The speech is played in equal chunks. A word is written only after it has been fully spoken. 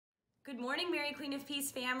Good morning, Mary Queen of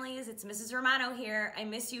Peace families. It's Mrs. Romano here. I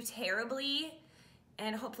miss you terribly,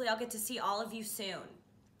 and hopefully I'll get to see all of you soon.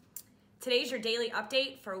 Today's your daily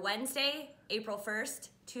update for Wednesday, April 1st,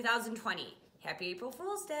 2020. Happy April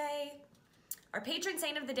Fool's Day. Our patron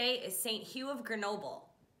saint of the day is Saint Hugh of Grenoble.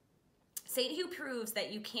 Saint Hugh proves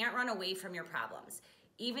that you can't run away from your problems,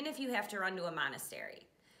 even if you have to run to a monastery.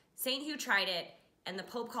 Saint Hugh tried it, and the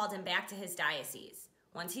Pope called him back to his diocese.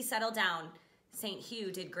 Once he settled down, Saint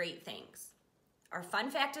Hugh did great things. Our fun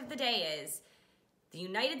fact of the day is the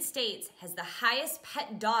United States has the highest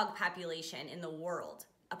pet dog population in the world,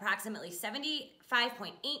 approximately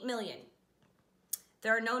 75.8 million.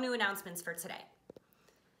 There are no new announcements for today.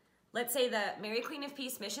 Let's say the Mary Queen of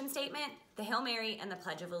Peace mission statement, the Hail Mary, and the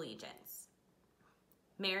Pledge of Allegiance.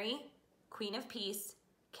 Mary, Queen of Peace,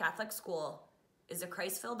 Catholic School is a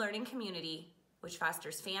Christ-filled learning community which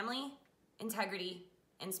fosters family, integrity,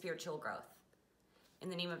 and spiritual growth. In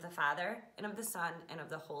the name of the Father, and of the Son, and of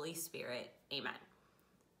the Holy Spirit. Amen.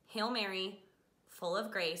 Hail Mary, full of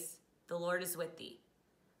grace, the Lord is with thee.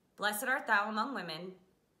 Blessed art thou among women,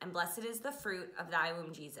 and blessed is the fruit of thy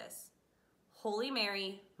womb, Jesus. Holy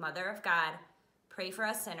Mary, Mother of God, pray for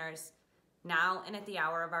us sinners, now and at the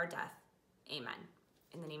hour of our death. Amen.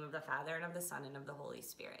 In the name of the Father, and of the Son, and of the Holy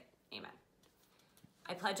Spirit. Amen.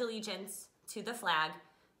 I pledge allegiance to the flag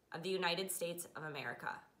of the United States of America,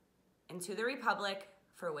 and to the republic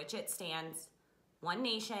for which it stands, one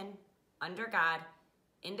nation, under God,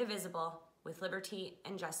 indivisible, with liberty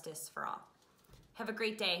and justice for all. Have a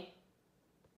great day.